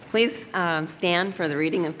Please stand for the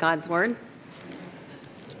reading of God's Word.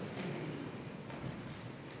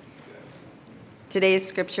 Today's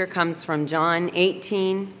scripture comes from John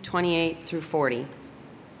 18:28 through 40.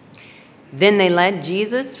 Then they led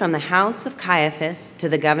Jesus from the house of Caiaphas to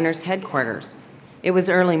the governor's headquarters. It was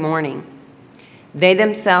early morning. They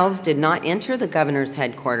themselves did not enter the governor's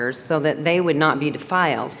headquarters so that they would not be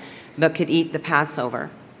defiled, but could eat the Passover.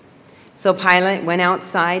 So Pilate went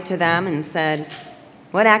outside to them and said,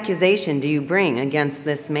 "What accusation do you bring against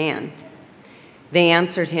this man?" They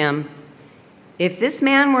answered him, "If this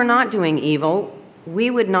man were not doing evil, we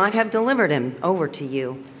would not have delivered him over to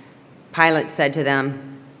you." Pilate said to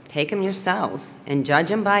them, "Take him yourselves and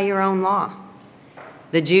judge him by your own law."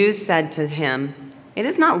 The Jews said to him, "It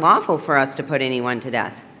is not lawful for us to put anyone to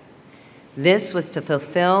death." This was to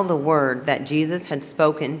fulfill the word that Jesus had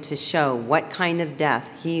spoken to show what kind of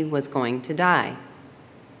death he was going to die.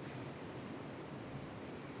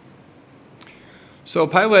 So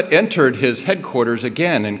Pilate entered his headquarters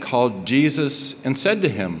again and called Jesus and said to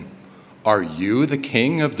him, "Are you the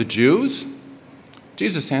king of the Jews?"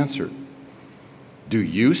 Jesus answered, "Do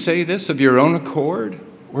you say this of your own accord,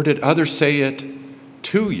 or did others say it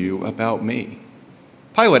to you about me?"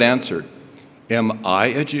 Pilate answered, "Am I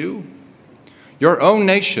a Jew? Your own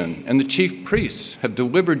nation and the chief priests have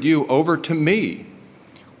delivered you over to me.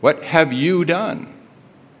 What have you done?"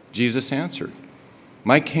 Jesus answered,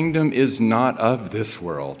 "My kingdom is not of this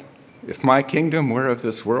world. If my kingdom were of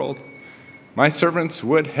this world, my servants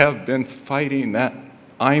would have been fighting that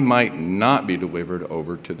I might not be delivered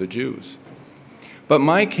over to the Jews. But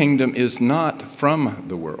my kingdom is not from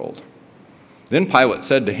the world." Then Pilate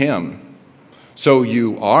said to him, "So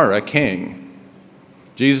you are a king?"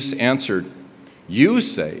 Jesus answered, "You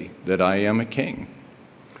say that I am a king.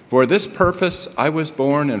 For this purpose I was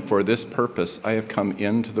born, and for this purpose I have come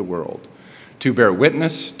into the world, to bear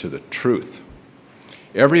witness to the truth.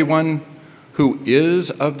 Everyone who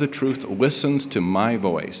is of the truth listens to my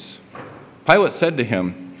voice." Pilate said to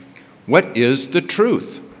him, "What is the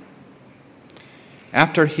truth?"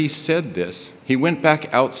 After he said this, he went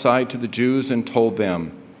back outside to the Jews and told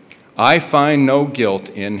them, "I find no guilt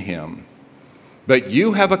in him. But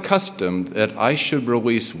you have a custom that I should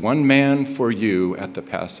release one man for you at the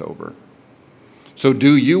Passover. So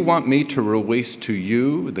do you want me to release to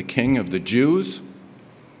you the king of the Jews?"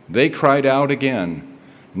 They cried out again,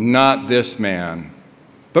 "Not this man,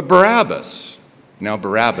 but Barabbas." Now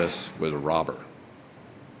Barabbas was a robber.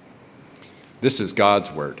 This is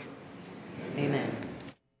God's word. Amen.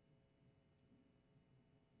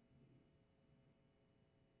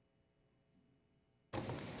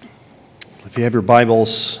 If you have your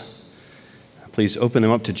Bibles, please open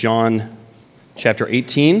them up to John chapter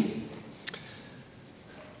 18.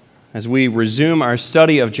 As we resume our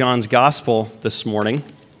study of John's Gospel this morning,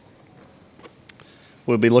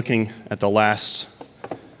 we'll be looking at the last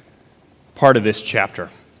part of this chapter.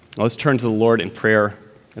 Let's turn to the Lord in prayer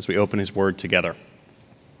as we open His Word together.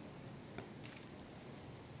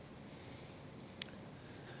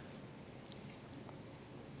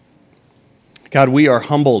 God, we are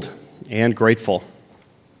humbled and grateful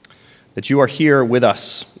that you are here with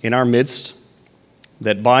us in our midst,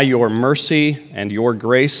 that by your mercy and your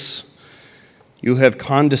grace, you have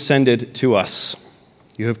condescended to us.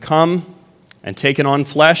 You have come and taken on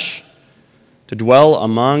flesh to dwell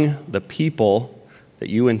among the people that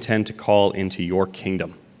you intend to call into your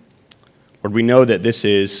kingdom. Lord, we know that this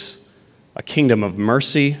is a kingdom of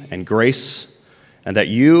mercy and grace, and that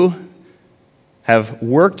you have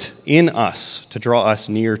worked in us to draw us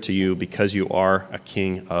near to you because you are a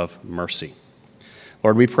King of mercy.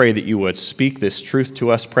 Lord, we pray that you would speak this truth to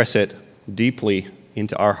us, press it deeply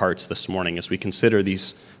into our hearts this morning as we consider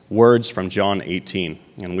these words from John 18.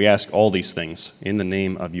 And we ask all these things in the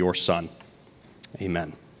name of your Son.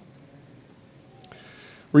 Amen.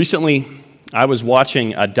 Recently, I was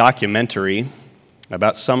watching a documentary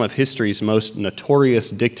about some of history's most notorious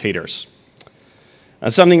dictators.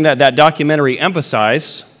 Something that documentary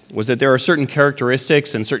emphasized was that there are certain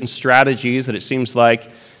characteristics and certain strategies that it seems like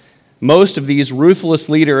most of these ruthless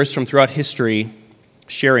leaders from throughout history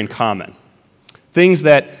share in common. Things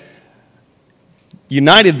that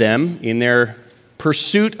united them in their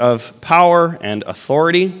pursuit of power and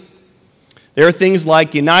authority. There are things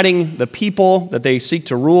like uniting the people that they seek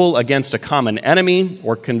to rule against a common enemy,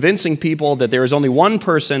 or convincing people that there is only one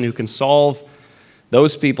person who can solve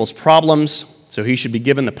those people's problems, so he should be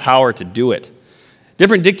given the power to do it.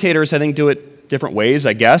 Different dictators, I think, do it different ways,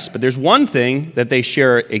 I guess, but there's one thing that they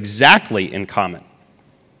share exactly in common.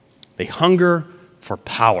 They hunger for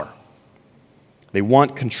power. They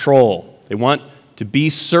want control. They want to be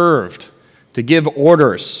served. to give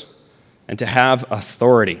orders, and to have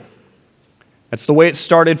authority. That's the way it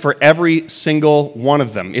started for every single one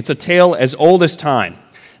of them. It's a tale as old as time.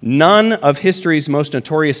 None of history's most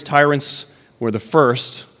notorious tyrants were the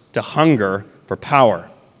first to hunger for power.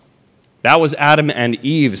 That was Adam and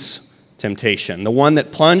Eve's temptation, the one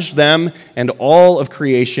that plunged them and all of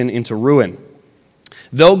creation into ruin.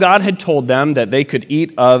 Though God had told them that they could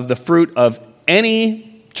eat of the fruit of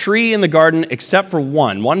any tree in the garden except for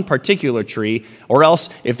one particular tree, or else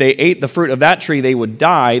if they ate the fruit of that tree, they would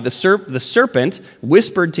die, the serpent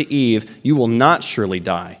whispered to Eve, "You will not surely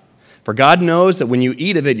die. For God knows that when you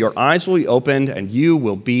eat of it, your eyes will be opened and you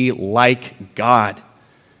will be like God."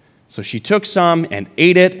 So she took some and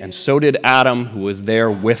ate it, and so did Adam, who was there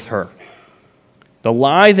with her. The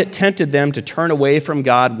lie that tempted them to turn away from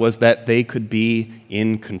God was that they could be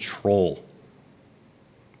in control,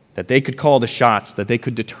 that they could call the shots, that they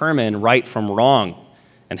could determine right from wrong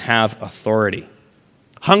and have authority.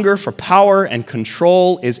 Hunger for power and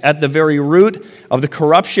control is at the very root of the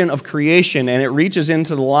corruption of creation, and it reaches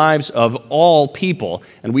into the lives of all people.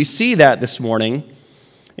 And we see that this morning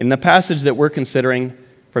in the passage that we're considering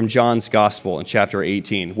from John's Gospel in chapter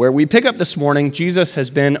 18, where we pick up this morning. Jesus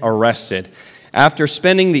has been arrested. After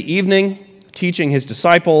spending the evening teaching his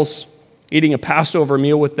disciples, eating a Passover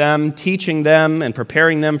meal with them, teaching them and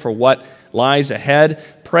preparing them for what lies ahead,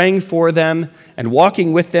 praying for them, and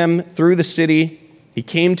walking with them through the city, he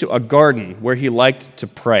came to a garden where he liked to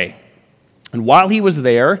pray. And while he was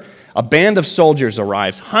there, a band of soldiers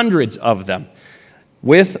arrived, hundreds of them,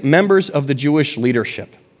 with members of the Jewish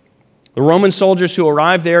leadership. The Roman soldiers who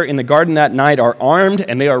arrived there in the garden that night are armed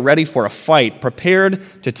and they are ready for a fight, prepared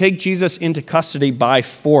to take Jesus into custody by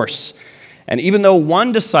force. And even though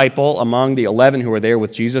one disciple among the 11 who were there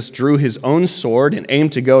with Jesus drew his own sword and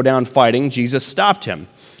aimed to go down fighting, Jesus stopped him.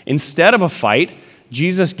 Instead of a fight,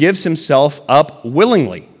 Jesus gives himself up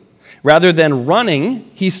willingly. Rather than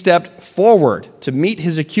running, he stepped forward to meet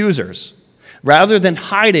his accusers. Rather than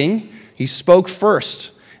hiding, he spoke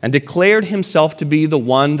first and declared himself to be the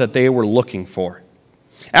one that they were looking for.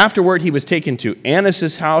 Afterward, he was taken to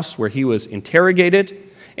Annas' house where he was interrogated.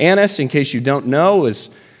 Annas, in case you don't know, is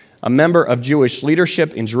a member of Jewish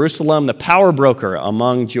leadership in Jerusalem, the power broker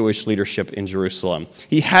among Jewish leadership in Jerusalem.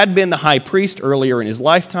 He had been the high priest earlier in his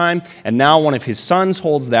lifetime, and now one of his sons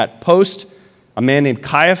holds that post, a man named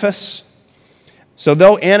Caiaphas. So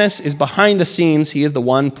though Annas is behind the scenes, he is the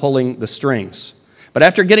one pulling the strings. But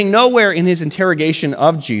after getting nowhere in his interrogation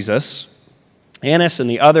of Jesus, Annas and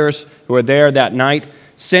the others who were there that night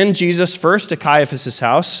send Jesus first to Caiaphas'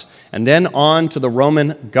 house and then on to the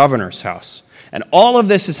Roman governor's house. And all of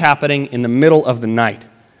this is happening in the middle of the night.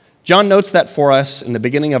 John notes that for us in the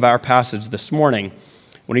beginning of our passage this morning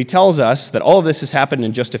when he tells us that all of this has happened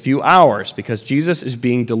in just a few hours because Jesus is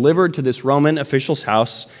being delivered to this Roman official's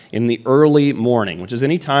house in the early morning, which is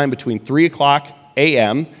any time between 3 o'clock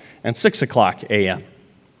a.m. and 6 o'clock a.m.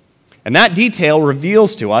 And that detail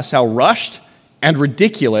reveals to us how rushed and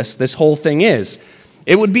ridiculous this whole thing is.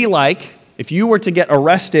 It would be like if you were to get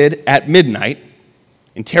arrested at midnight,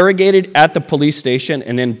 interrogated at the police station,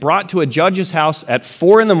 and then brought to a judge's house at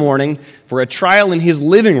 4 in the morning for a trial in his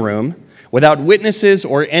living room without witnesses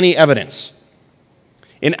or any evidence.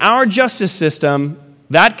 In our justice system,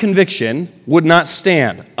 that conviction would not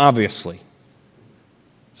stand, obviously.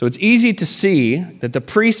 So it's easy to see that the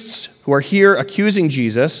priests who are here accusing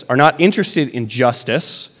Jesus are not interested in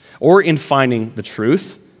justice or in finding the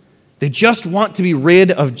truth. They just want to be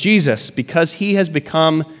rid of Jesus because he has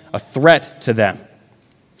become a threat to them.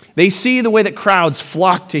 They see the way that crowds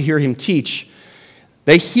flock to hear him teach.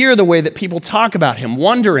 They hear the way that people talk about him,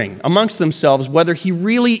 wondering amongst themselves whether he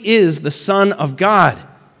really is the Son of God.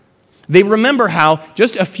 They remember how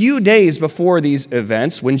just a few days before these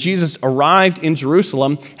events, when Jesus arrived in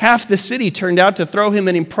Jerusalem, half the city turned out to throw him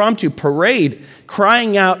an impromptu parade,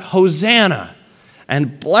 crying out, "Hosanna!"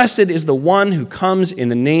 and "Blessed is the one who comes in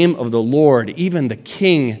the name of the Lord, even the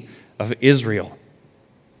King of Israel."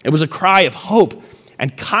 It was a cry of hope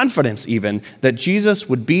and confidence even that Jesus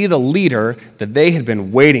would be the leader that they had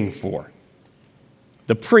been waiting for.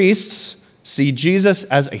 The priests see Jesus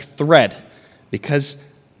as a threat because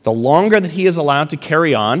the longer that he is allowed to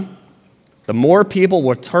carry on, the more people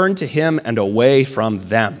will turn to him and away from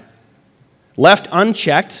them. Left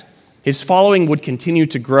unchecked, his following would continue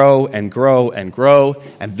to grow and grow and grow,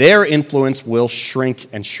 and their influence will shrink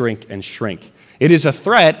and shrink and shrink. It is a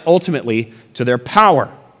threat, ultimately, to their power,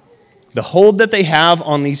 the hold that they have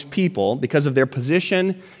on these people because of their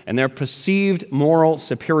position and their perceived moral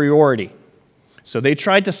superiority. So they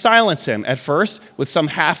tried to silence him at first with some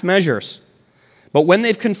half measures. But when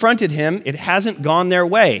they've confronted him, it hasn't gone their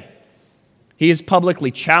way. He has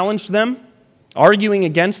publicly challenged them, arguing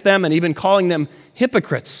against them, and even calling them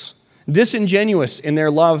hypocrites, disingenuous in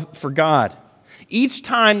their love for God. Each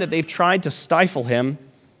time that they've tried to stifle him,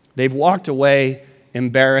 they've walked away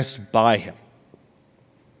embarrassed by him.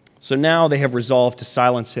 So now they have resolved to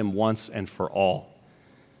silence him once and for all.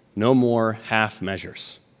 No more half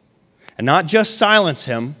measures. And not just silence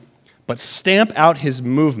him, but stamp out his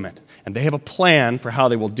movement. And they have a plan for how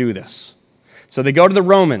they will do this. So they go to the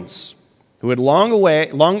Romans, who had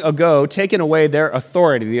long ago taken away their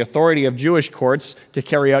authority, the authority of Jewish courts to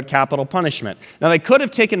carry out capital punishment. Now, they could have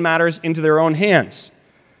taken matters into their own hands.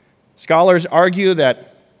 Scholars argue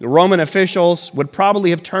that the Roman officials would probably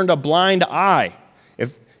have turned a blind eye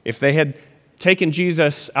if they had taken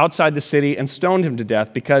Jesus outside the city and stoned him to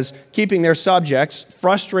death, because keeping their subjects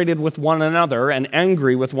frustrated with one another and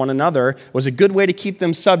angry with one another was a good way to keep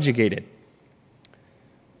them subjugated.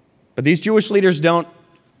 But these Jewish leaders don't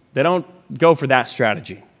go for that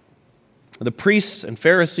strategy. The priests and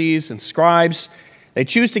Pharisees and scribes, they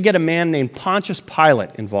choose to get a man named Pontius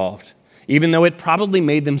Pilate involved, even though it probably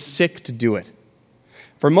made them sick to do it.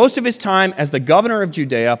 For most of his time as the governor of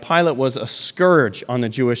Judea, Pilate was a scourge on the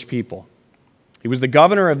Jewish people. He was the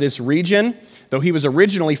governor of this region, though he was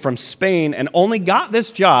originally from Spain, and only got this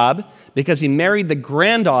job because he married the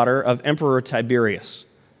granddaughter of Emperor Tiberius.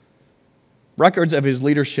 Records of his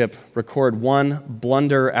leadership record one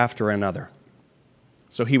blunder after another.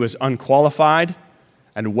 So he was unqualified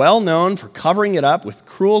and well known for covering it up with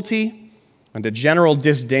cruelty and a general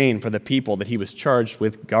disdain for the people that he was charged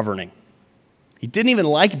with governing. He didn't even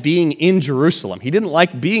like being in Jerusalem. He didn't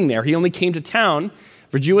like being there. He only came to town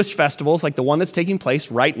for Jewish festivals like the one that's taking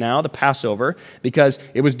place right now, the Passover, because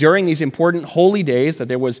it was during these important holy days that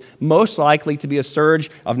there was most likely to be a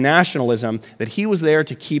surge of nationalism that he was there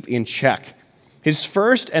to keep in check. His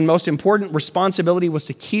first and most important responsibility was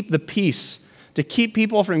to keep the peace, to keep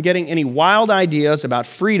people from getting any wild ideas about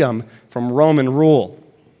freedom from Roman rule.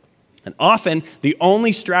 And often, the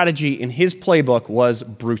only strategy in his playbook was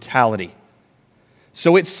brutality.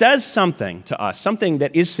 So it says something to us, something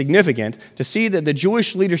that is significant, to see that the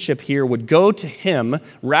Jewish leadership here would go to him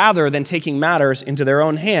rather than taking matters into their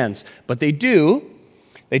own hands. But they do.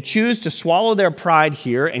 They choose to swallow their pride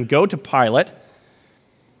here and go to Pilate,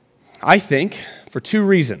 I think, for two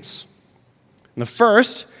reasons. And the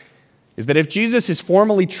first is that if Jesus is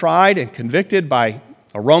formally tried and convicted by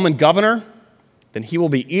a Roman governor, then he will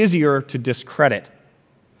be easier to discredit.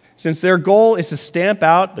 Since their goal is to stamp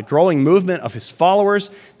out the growing movement of his followers,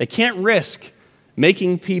 they can't risk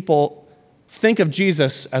making people think of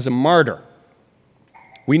Jesus as a martyr.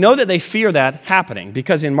 We know that they fear that happening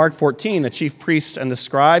because in Mark 14, the chief priests and the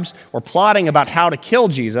scribes were plotting about how to kill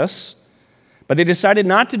Jesus, but they decided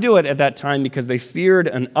not to do it at that time because they feared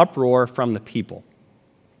an uproar from the people.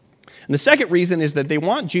 And the second reason is that they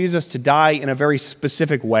want Jesus to die in a very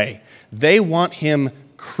specific way. They want him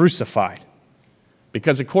crucified.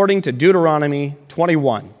 Because according to Deuteronomy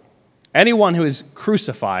 21, anyone who is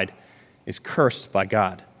crucified is cursed by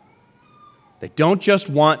God. They don't just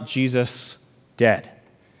want Jesus dead.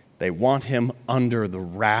 They want him under the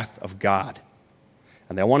wrath of God.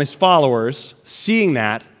 And they want his followers, seeing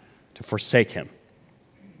that, to forsake him.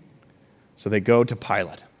 So they go to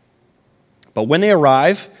Pilate. But when they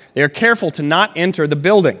arrive, they are careful to not enter the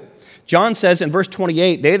building. John says in verse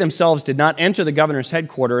 28, they themselves did not enter the governor's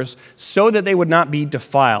headquarters so that they would not be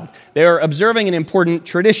defiled. They are observing an important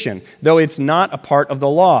tradition, though it's not a part of the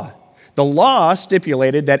law. The law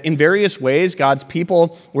stipulated that in various ways God's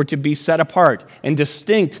people were to be set apart and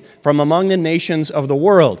distinct from among the nations of the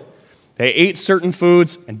world. They ate certain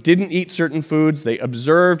foods and didn't eat certain foods. They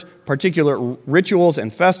observed particular rituals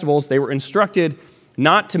and festivals. They were instructed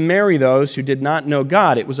not to marry those who did not know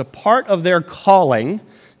God. It was a part of their calling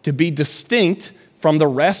to be distinct from the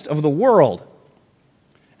rest of the world.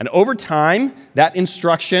 And over time, that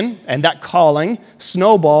instruction and that calling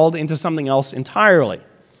snowballed into something else entirely.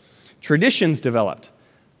 Traditions developed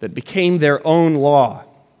that became their own law.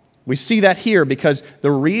 We see that here because the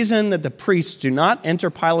reason that the priests do not enter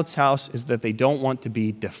Pilate's house is that they don't want to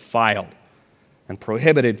be defiled and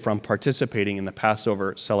prohibited from participating in the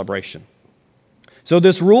Passover celebration. So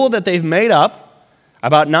this rule that they've made up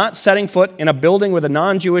about not setting foot in a building with a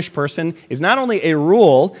non-Jewish person is not only a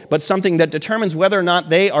rule, but something that determines whether or not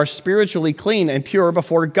they are spiritually clean and pure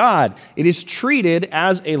before God. It is treated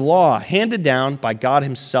as a law handed down by God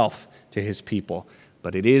himself to his people,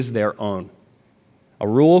 but it is their own. A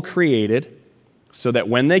rule created so that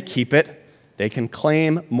when they keep it, they can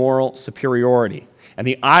claim moral superiority. And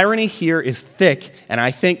the irony here is thick, and I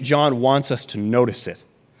think John wants us to notice it.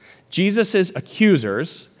 Jesus'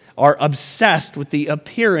 accusers, are obsessed with the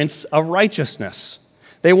appearance of righteousness.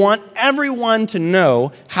 They want everyone to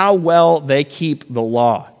know how well they keep the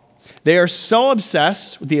law. They are so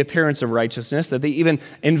obsessed with the appearance of righteousness that they even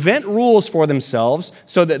invent rules for themselves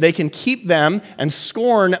so that they can keep them and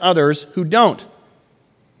scorn others who don't.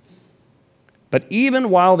 But even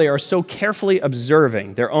while they are so carefully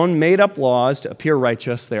observing their own made-up laws to appear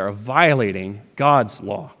righteous, they are violating God's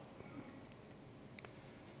law.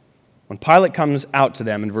 When Pilate comes out to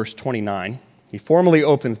them in verse 29, he formally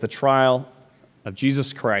opens the trial of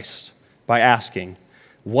Jesus Christ by asking,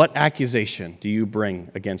 "What accusation do you bring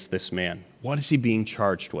against this man? What is he being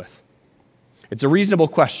charged with?" It's a reasonable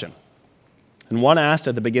question, and one asked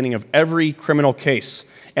at the beginning of every criminal case,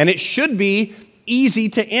 and it should be easy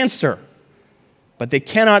to answer, but they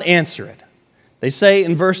cannot answer it. They say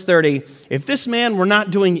in verse 30, "If this man were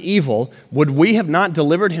not doing evil, would we have not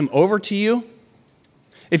delivered him over to you?"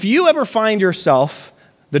 If you ever find yourself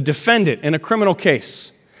the defendant in a criminal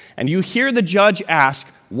case, and you hear the judge ask,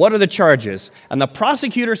 "What are the charges?" and the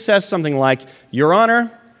prosecutor says something like, "Your Honor,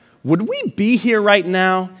 would we be here right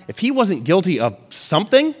now if he wasn't guilty of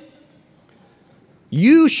something?"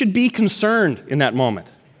 You should be concerned in that moment.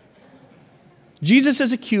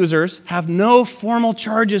 Jesus' accusers have no formal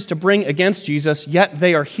charges to bring against Jesus, yet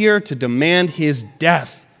they are here to demand his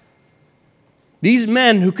death. These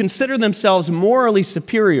men who consider themselves morally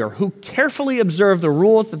superior, who carefully observe the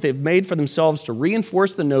rules that they've made for themselves to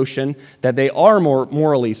reinforce the notion that they are more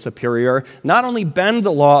morally superior, not only bend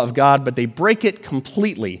the law of God, but they break it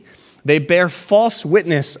completely. They bear false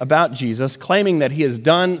witness about Jesus, claiming that he has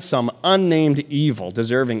done some unnamed evil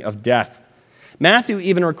deserving of death. Matthew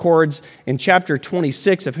even records in chapter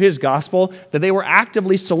 26 of his gospel that they were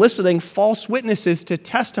actively soliciting false witnesses to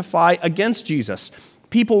testify against Jesus,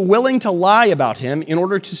 people willing to lie about him in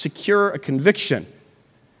order to secure a conviction.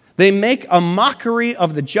 They make a mockery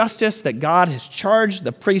of the justice that God has charged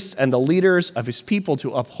the priests and the leaders of his people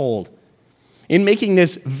to uphold. In making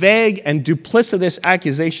this vague and duplicitous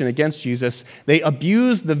accusation against Jesus, they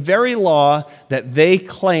abuse the very law that they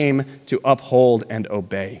claim to uphold and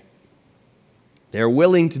obey. They are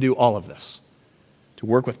willing to do all of this, to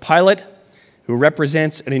work with Pilate, who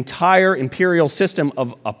represents an entire imperial system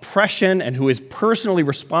of oppression and who is personally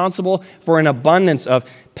responsible for an abundance of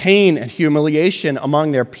pain and humiliation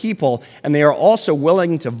among their people, and they are also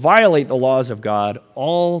willing to violate the laws of God,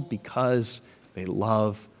 all because they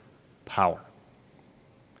love power.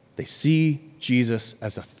 They see Jesus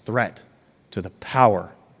as a threat to the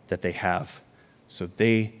power that they have, so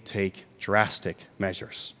they take drastic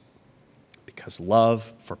measures, because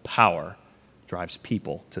love for power drives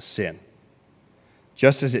people to sin.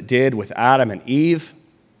 Just as it did with Adam and Eve,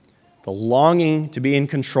 the longing to be in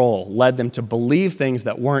control led them to believe things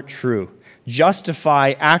that weren't true,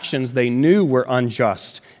 justify actions they knew were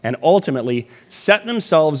unjust, and ultimately set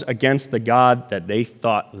themselves against the God that they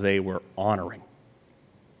thought they were honoring.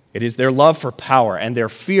 It is their love for power and their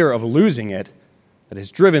fear of losing it that has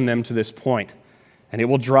driven them to this point, and it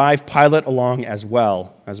will drive Pilate along as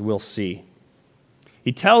well, as we'll see.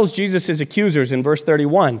 He tells Jesus' accusers in verse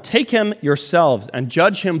 31, "Take him yourselves and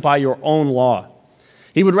judge him by your own law."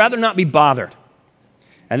 He would rather not be bothered.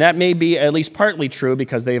 And that may be at least partly true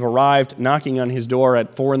because they've arrived knocking on his door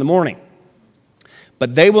at 4 a.m.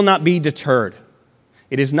 But they will not be deterred.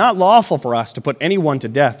 It is not lawful for us to put anyone to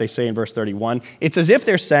death, they say in verse 31. It's as if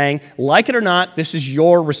they're saying, like it or not, this is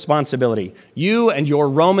your responsibility. You and your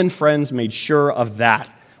Roman friends made sure of that.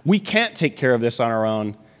 We can't take care of this on our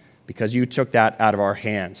own, because you took that out of our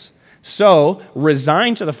hands. So,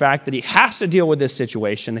 resigned to the fact that he has to deal with this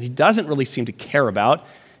situation that he doesn't really seem to care about,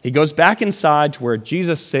 he goes back inside to where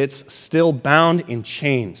Jesus sits, still bound in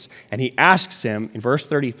chains, and he asks him in verse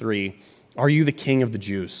 33, "Are you the king of the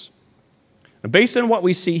Jews?" Now, based on what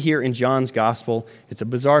we see here in John's gospel, it's a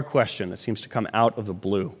bizarre question that seems to come out of the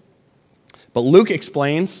blue. But Luke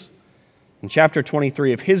explains in chapter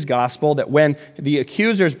 23 of his gospel that when the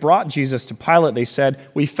accusers brought Jesus to Pilate, they said,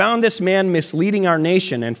 "We found this man misleading our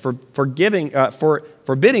nation and forbidding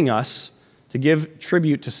us to give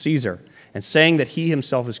tribute to Caesar, and saying that he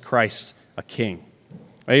himself is Christ, a king."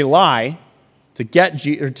 A lie to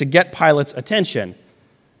get Pilate's attention.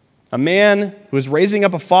 A man who is raising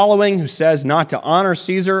up a following who says not to honor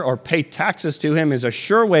Caesar or pay taxes to him is a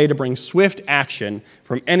sure way to bring swift action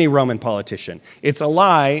from any Roman politician. It's a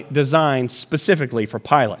lie designed specifically for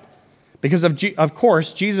Pilate. Because of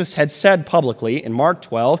course, Jesus had said publicly in Mark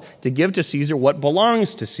 12 to give to Caesar what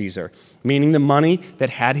belongs to Caesar, meaning the money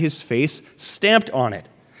that had his face stamped on it.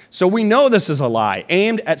 So we know this is a lie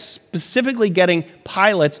aimed at specifically getting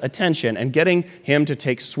Pilate's attention and getting him to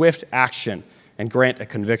take swift action and grant a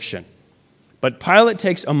conviction. But Pilate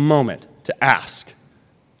takes a moment to ask,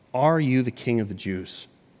 "Are you the king of the Jews?"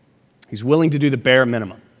 He's willing to do the bare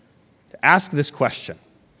minimum, to ask this question.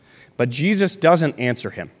 But Jesus doesn't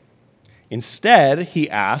answer him. Instead, he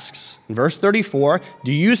asks, in verse 34,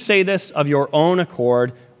 "Do you say this of your own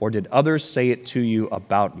accord, or did others say it to you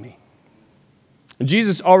about me?" And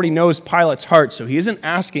Jesus already knows Pilate's heart, so he isn't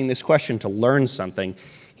asking this question to learn something.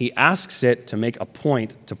 He asks it to make a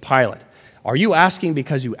point to Pilate. Are you asking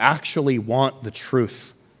because you actually want the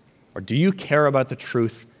truth? Or do you care about the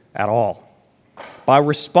truth at all? By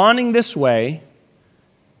responding this way,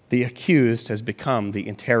 the accused has become the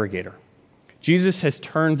interrogator. Jesus has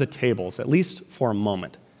turned the tables, at least for a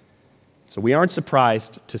moment. So we aren't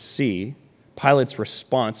surprised to see Pilate's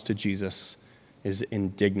response to Jesus is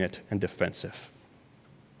indignant and defensive.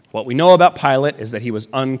 What we know about Pilate is that he was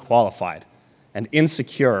unqualified and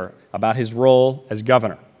insecure about his role as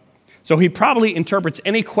governor. So he probably interprets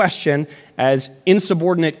any question as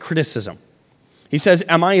insubordinate criticism. He says,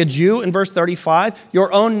 "Am I a Jew?" in verse 35.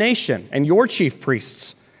 "Your own nation and your chief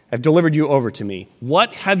priests have delivered you over to me.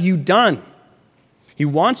 What have you done?" He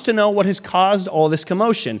wants to know what has caused all this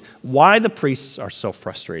commotion, why the priests are so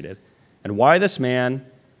frustrated, and why this man,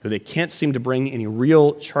 who they can't seem to bring any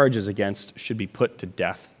real charges against, should be put to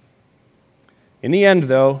death. In the end,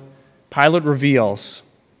 though, Pilate reveals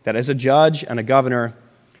that as a judge and a governor,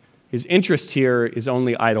 his interest here is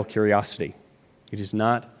only idle curiosity. It is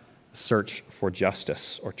not a search for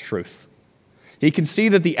justice or truth. He can see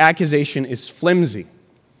that the accusation is flimsy.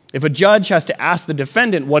 If a judge has to ask the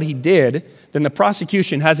defendant what he did, then the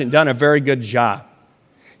prosecution hasn't done a very good job.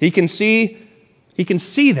 He can see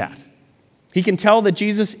that. He can tell that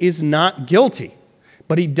Jesus is not guilty,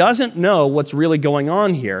 but he doesn't know what's really going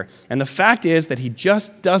on here. And the fact is that he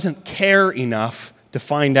just doesn't care enough to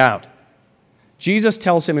find out. Jesus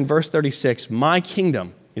tells him in verse 36, "My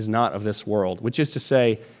kingdom is not of this world," which is to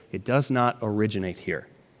say, it does not originate here.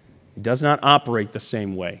 It does not operate the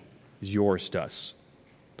same way as yours does.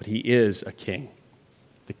 But he is a king,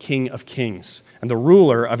 the King of kings, and the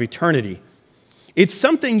ruler of eternity. It's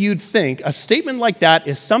something you'd think, a statement like that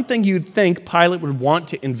is something you'd think Pilate would want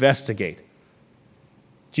to investigate.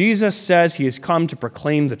 Jesus says he has come to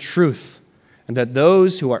proclaim the truth, and that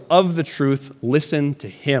those who are of the truth listen to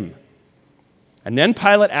him. And then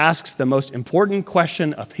Pilate asks the most important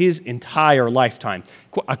question of his entire lifetime,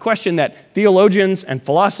 a question that theologians and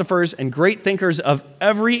philosophers and great thinkers of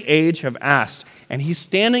every age have asked. And he's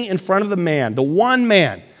standing in front of the man, the one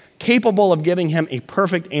man, capable of giving him a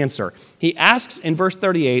perfect answer. He asks in verse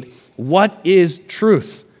 38, "What is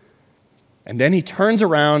truth?" And then he turns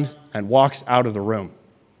around and walks out of the room.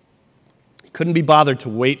 He couldn't be bothered to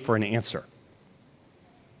wait for an answer.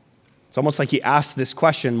 It's almost like he asked this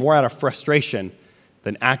question more out of frustration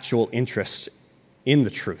than actual interest in the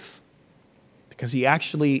truth, because he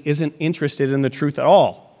actually isn't interested in the truth at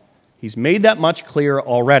all. He's made that much clear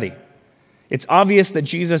already. It's obvious that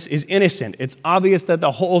Jesus is innocent. It's obvious that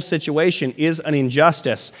the whole situation is an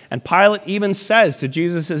injustice. And Pilate even says to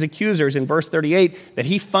Jesus' accusers in verse 38 that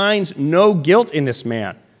he finds no guilt in this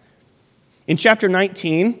man. In chapter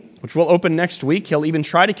 19, which we'll open next week, he'll even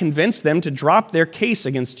try to convince them to drop their case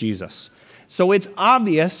against Jesus. So it's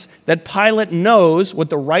obvious that Pilate knows what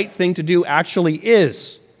the right thing to do actually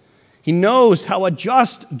is. He knows how a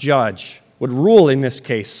just judge would rule in this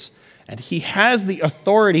case, and he has the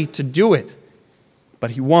authority to do it.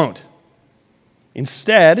 But he won't.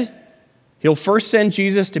 Instead, he'll first send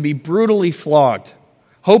Jesus to be brutally flogged,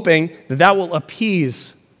 hoping that that will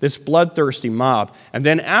appease this bloodthirsty mob. And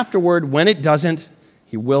then afterward, when it doesn't,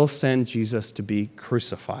 he will send Jesus to be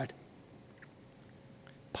crucified.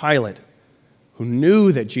 Pilate, who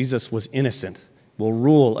knew that Jesus was innocent, will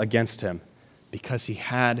rule against him because he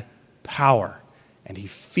had power and he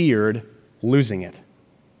feared losing it.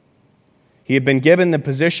 He had been given the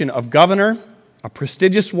position of governor, a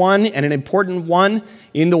prestigious one and an important one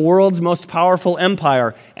in the world's most powerful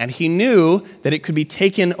empire, and he knew that it could be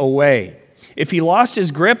taken away. If he lost his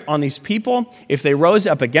grip on these people, if they rose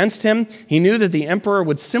up against him, he knew that the emperor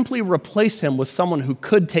would simply replace him with someone who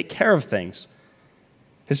could take care of things.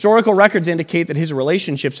 Historical records indicate that his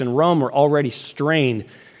relationships in Rome were already strained,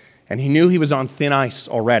 and he knew he was on thin ice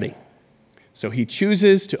already. So he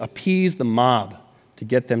chooses to appease the mob to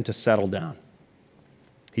get them to settle down.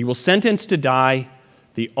 He will sentence to die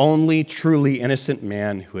the only truly innocent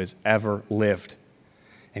man who has ever lived.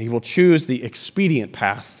 And he will choose the expedient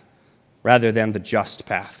path rather than the just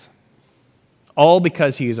path. All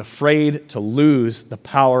because he is afraid to lose the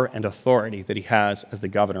power and authority that he has as the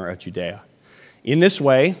governor of Judea. In this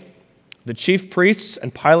way, the chief priests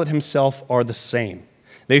and Pilate himself are the same.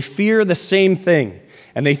 They fear the same thing.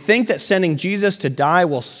 And they think that sending Jesus to die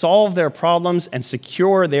will solve their problems and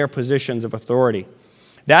secure their positions of authority.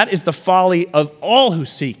 That is the folly of all who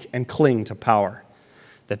seek and cling to power,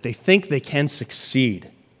 that they think they can succeed.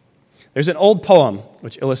 There's an old poem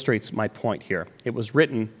which illustrates my point here. It was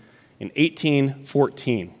written in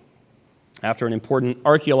 1814 after an important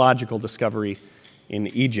archaeological discovery in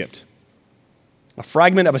Egypt. A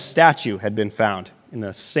fragment of a statue had been found in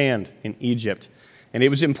the sand in Egypt, and it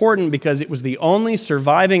was important because it was the only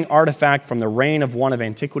surviving artifact from the reign of one of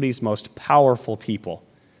antiquity's most powerful people.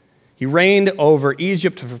 He reigned over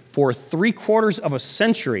Egypt for 3/4 of a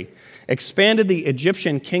century, expanded the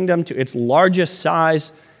Egyptian kingdom to its largest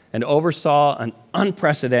size, and oversaw an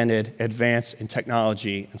unprecedented advance in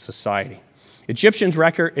technology and society. Egyptian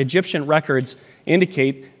records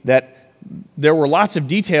indicate that there were lots of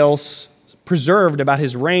details preserved about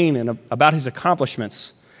his reign and about his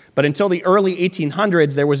accomplishments. But until the early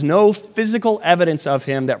 1800s, there was no physical evidence of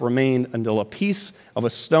him that remained until a piece of a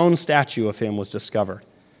stone statue of him was discovered.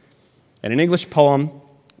 And an English poem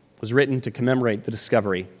was written to commemorate the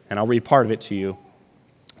discovery, and I'll read part of it to you,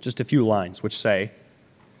 just a few lines, which say,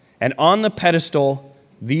 "And on the pedestal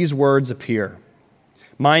these words appear.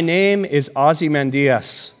 My name is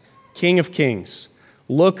Ozymandias, King of Kings.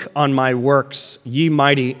 Look on my works, ye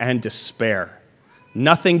mighty, and despair.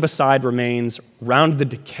 Nothing beside remains round the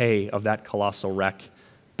decay of that colossal wreck,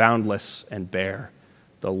 boundless and bare.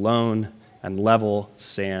 The lone and level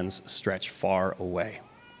sands stretch far away."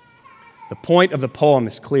 The point of the poem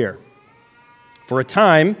is clear. For a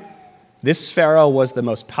time, this Pharaoh was the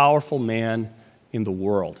most powerful man in the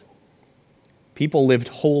world. People lived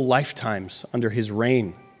whole lifetimes under his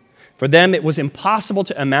reign. For them, it was impossible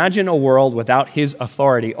to imagine a world without his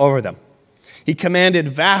authority over them. He commanded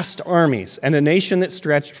vast armies and a nation that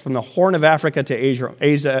stretched from the Horn of Africa to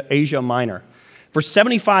Asia Minor. For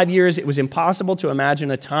 75 years, it was impossible to imagine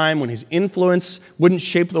a time when his influence wouldn't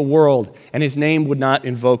shape the world and his name would not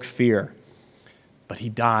invoke fear. But he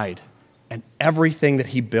died, and everything that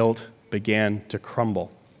he built began to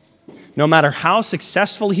crumble. No matter how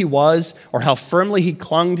successful he was or how firmly he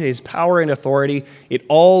clung to his power and authority, it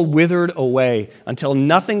all withered away until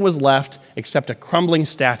nothing was left except a crumbling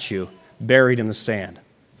statue buried in the sand.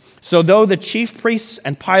 So though the chief priests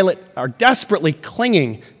and Pilate are desperately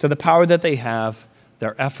clinging to the power that they have,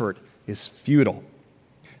 their effort is futile.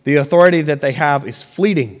 The authority that they have is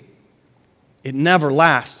fleeting. It never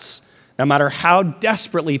lasts, no matter how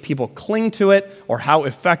desperately people cling to it or how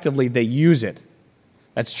effectively they use it.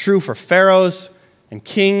 That's true for pharaohs and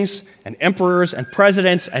kings and emperors and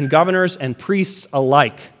presidents and governors and priests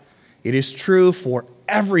alike. It is true for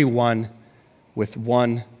everyone with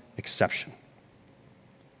one exception.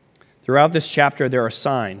 Throughout this chapter, there are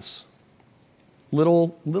signs,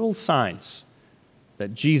 little signs,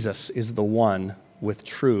 that Jesus is the one with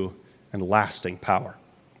true and lasting power.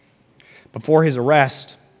 Before his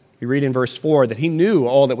arrest, we read in verse 4 that he knew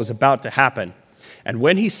all that was about to happen. And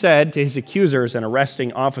when he said to his accusers and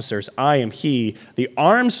arresting officers, "I am he," the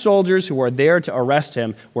armed soldiers who were there to arrest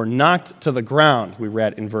him were knocked to the ground, we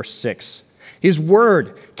read in verse 6. His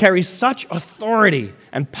word carries such authority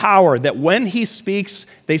and power that when he speaks,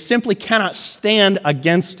 they simply cannot stand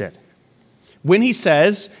against it. When he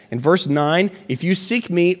says, in verse 9, "If you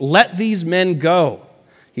seek me, let these men go,"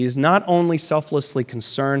 he is not only selflessly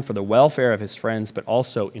concerned for the welfare of his friends, but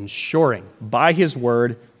also ensuring by his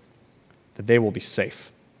word that they will be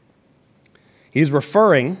safe. He's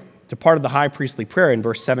referring to part of the high priestly prayer in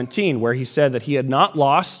verse 17, where he said that he had not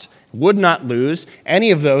lost, would not lose, any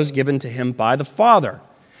of those given to him by the Father.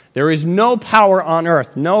 There is no power on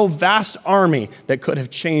earth, no vast army that could have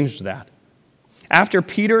changed that. After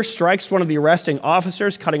Peter strikes one of the arresting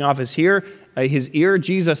officers, cutting off his ear,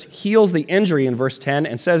 Jesus heals the injury in verse 10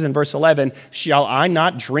 and says in verse 11, "Shall I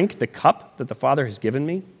not drink the cup that the Father has given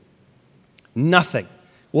me?" Nothing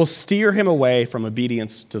will steer him away from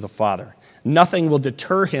obedience to the Father. Nothing will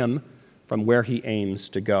deter him from where he aims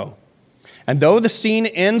to go. And though the scene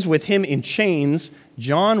ends with him in chains,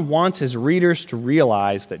 John wants his readers to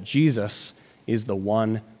realize that Jesus is the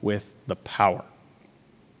one with the power.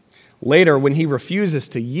 Later, when he refuses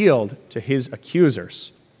to yield to his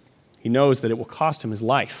accusers, he knows that it will cost him his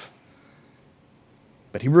life.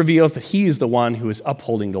 But he reveals that he is the one who is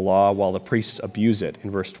upholding the law while the priests abuse it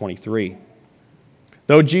in verse 23.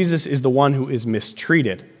 Though Jesus is the one who is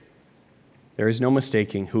mistreated, there is no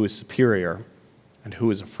mistaking who is superior and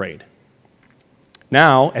who is afraid.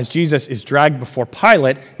 Now, as Jesus is dragged before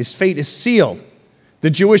Pilate, his fate is sealed. The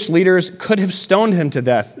Jewish leaders could have stoned him to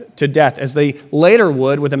death, as they later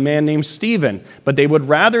would with a man named Stephen, but they would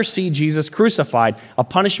rather see Jesus crucified, a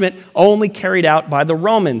punishment only carried out by the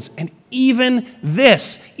Romans. And even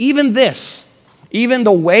the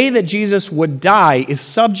way that Jesus would die is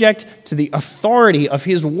subject to the authority of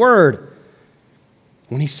his word.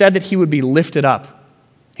 When he said that he would be lifted up,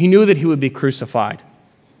 he knew that he would be crucified.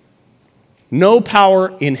 No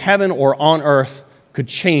power in heaven or on earth could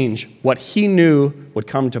change what he knew would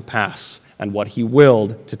come to pass and what he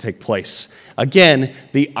willed to take place. Again,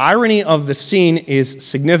 the irony of the scene is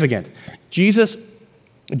significant.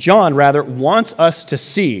 John wants us to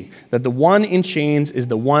see that the one in chains is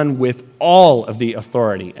the one with all of the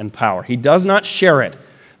authority and power. He does not share it.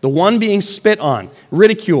 The one being spit on,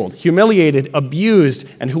 ridiculed, humiliated, abused,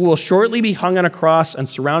 and who will shortly be hung on a cross and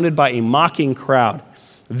surrounded by a mocking crowd.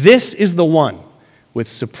 This is the one with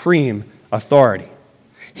supreme authority.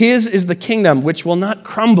 His is the kingdom which will not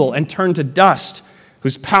crumble and turn to dust,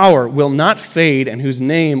 whose power will not fade and whose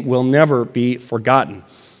name will never be forgotten.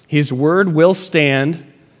 His word will stand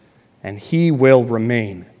and he will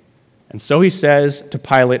remain. And so he says to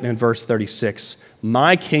Pilate in verse 36,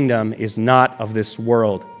 "My kingdom is not of this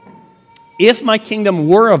world. If my kingdom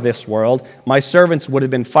were of this world, my servants would have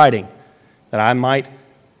been fighting, that I might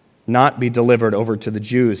not be delivered over to the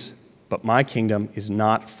Jews. But my kingdom is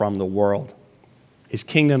not from the world." His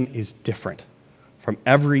kingdom is different from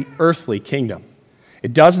every earthly kingdom.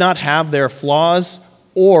 It does not have their flaws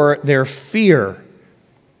or their fear.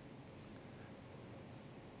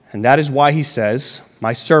 And that is why he says,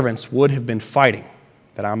 "My servants would have been fighting,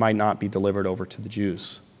 that I might not be delivered over to the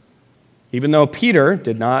Jews." Even though Peter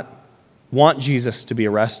did not want Jesus to be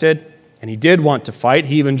arrested, and he did want to fight,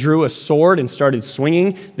 he even drew a sword and started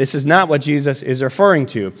swinging. This is not what Jesus is referring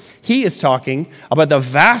to. He is talking about the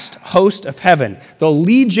vast host of heaven, the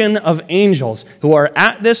legion of angels who are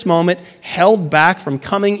at this moment held back from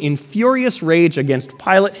coming in furious rage against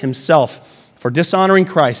Pilate himself for dishonoring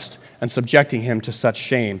Christ and subjecting him to such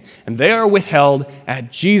shame. And they are withheld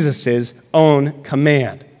at Jesus' own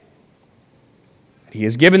command. He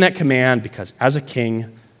is given that command because as a king,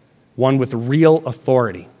 one with real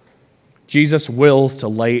authority, Jesus wills to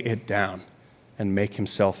lay it down and make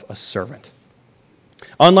himself a servant.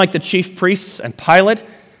 Unlike the chief priests and Pilate,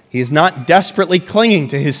 he is not desperately clinging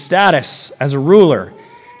to his status as a ruler.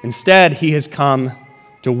 Instead, he has come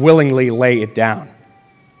to willingly lay it down.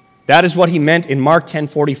 That is what he meant in Mark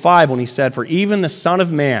 10:45 when he said, "For even the Son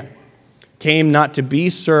of Man came not to be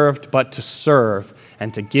served, but to serve,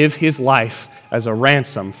 and to give his life as a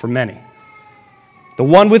ransom for many." The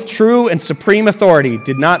one with true and supreme authority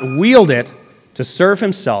did not wield it to serve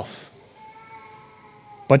himself,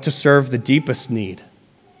 but to serve the deepest need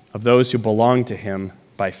of those who belong to him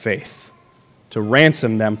by faith, to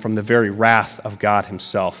ransom them from the very wrath of God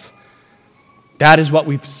himself. That is what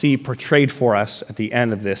we see portrayed for us at the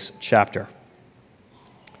end of this chapter.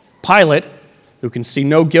 Pilate, who can see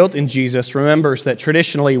no guilt in Jesus, remembers that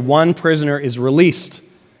traditionally one prisoner is released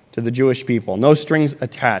to the Jewish people, no strings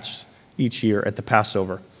attached, each year at the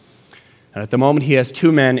Passover. And at the moment, he has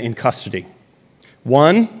two men in custody.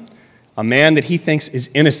 One, a man that he thinks is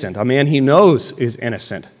innocent, a man he knows is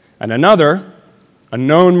innocent, and another, a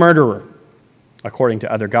known murderer, according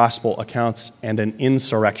to other gospel accounts, and an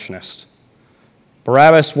insurrectionist.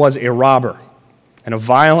 Barabbas was a robber and a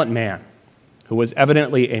violent man who was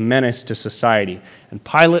evidently a menace to society. And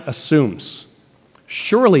Pilate assumes,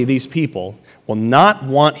 surely these people will not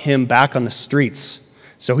want him back on the streets.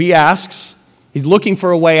 So he asks, he's looking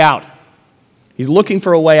for a way out.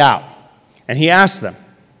 And he asks them,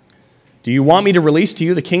 "Do you want me to release to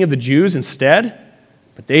you the King of the Jews instead?"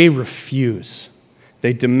 But they refuse.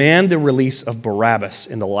 They demand the release of Barabbas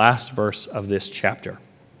in the last verse of this chapter.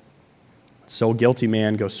 So a guilty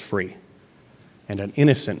man goes free, and an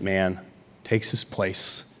innocent man takes his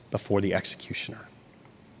place before the executioner.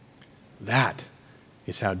 That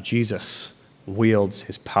is how Jesus wields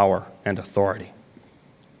his power and authority,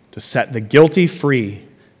 to set the guilty free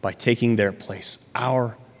by taking their place,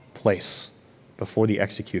 our place, before the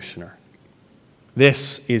executioner.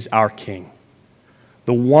 This is our King,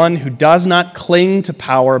 the one who does not cling to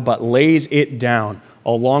power but lays it down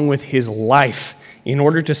along with his life in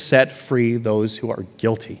order to set free those who are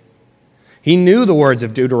guilty. He knew the words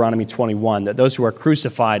of Deuteronomy 21, that those who are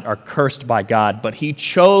crucified are cursed by God, but he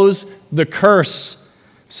chose the curse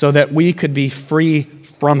so that we could be free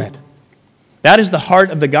from it. That is the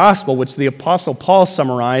heart of the gospel, which the Apostle Paul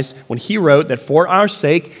summarized when he wrote that for our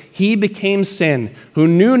sake he became sin, who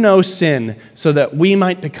knew no sin, so that we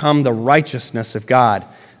might become the righteousness of God.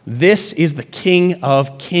 This is the King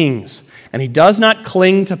of kings And he does not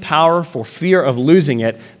cling to power for fear of losing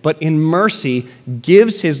it, but in mercy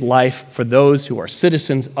gives his life for those who are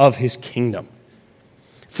citizens of his kingdom.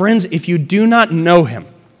 Friends, if you do not know him,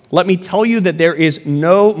 let me tell you that there is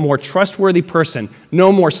no more trustworthy person,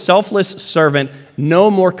 no more selfless servant, no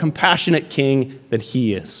more compassionate king than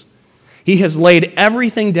he is. He has laid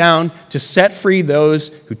everything down to set free those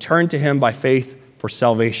who turn to him by faith for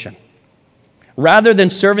salvation. Rather than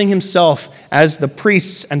serving himself as the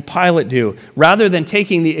priests and Pilate do, rather than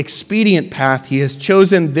taking the expedient path, he has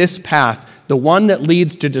chosen this path, the one that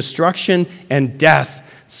leads to destruction and death,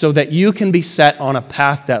 so that you can be set on a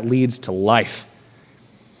path that leads to life.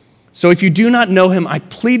 So if you do not know him, I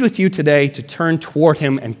plead with you today to turn toward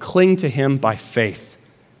him and cling to him by faith.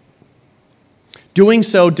 Doing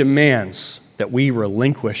so demands that we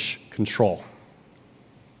relinquish control,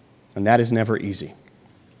 and that is never easy.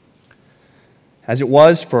 As it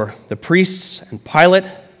was for the priests and Pilate,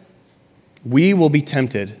 we will be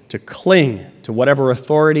tempted to cling to whatever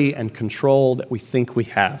authority and control that we think we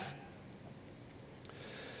have.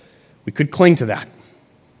 We could cling to that.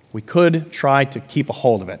 We could try to keep a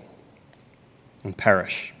hold of it and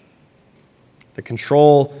perish. The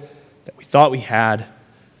control that we thought we had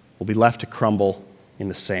will be left to crumble in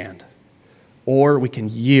the sand. Or we can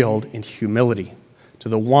yield in humility to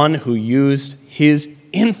the one who used his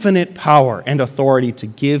infinite power and authority to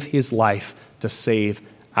give his life to save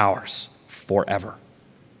ours forever.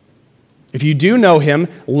 If you do know him,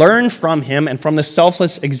 learn from him and from the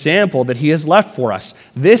selfless example that he has left for us.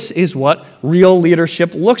 This is what real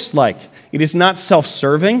leadership looks like. It is not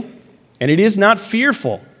self-serving, and it is not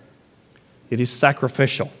fearful. It is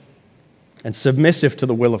sacrificial and submissive to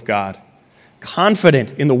the will of God,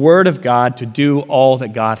 confident in the word of God to do all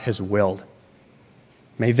that God has willed.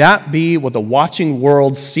 May that be what the watching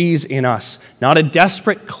world sees in us, not a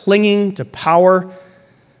desperate clinging to power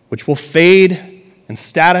which will fade and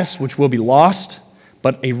status which will be lost,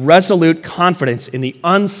 but a resolute confidence in the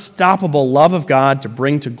unstoppable love of God to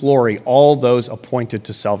bring to glory all those appointed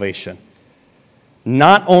to salvation,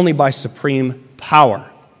 not only by supreme power,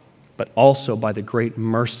 but also by the great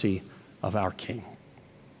mercy of our King.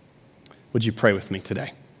 Would you pray with me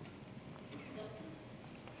today?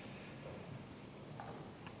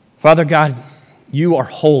 Father God, you are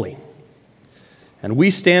holy, and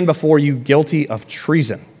we stand before you guilty of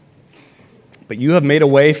treason. But you have made a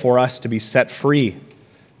way for us to be set free,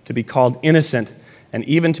 to be called innocent, and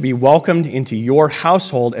even to be welcomed into your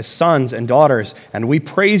household as sons and daughters. And we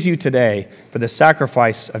praise you today for the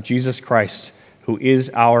sacrifice of Jesus Christ, who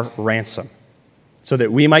is our ransom, so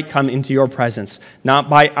that we might come into your presence,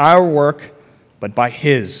 not by our work, but by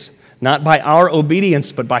his. Not by our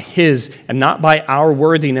obedience, but by his, and not by our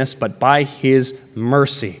worthiness, but by his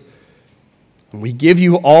mercy. And we give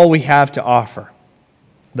you all we have to offer,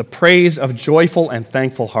 the praise of joyful and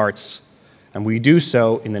thankful hearts, and we do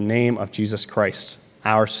so in the name of Jesus Christ,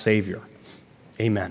 our Savior. Amen.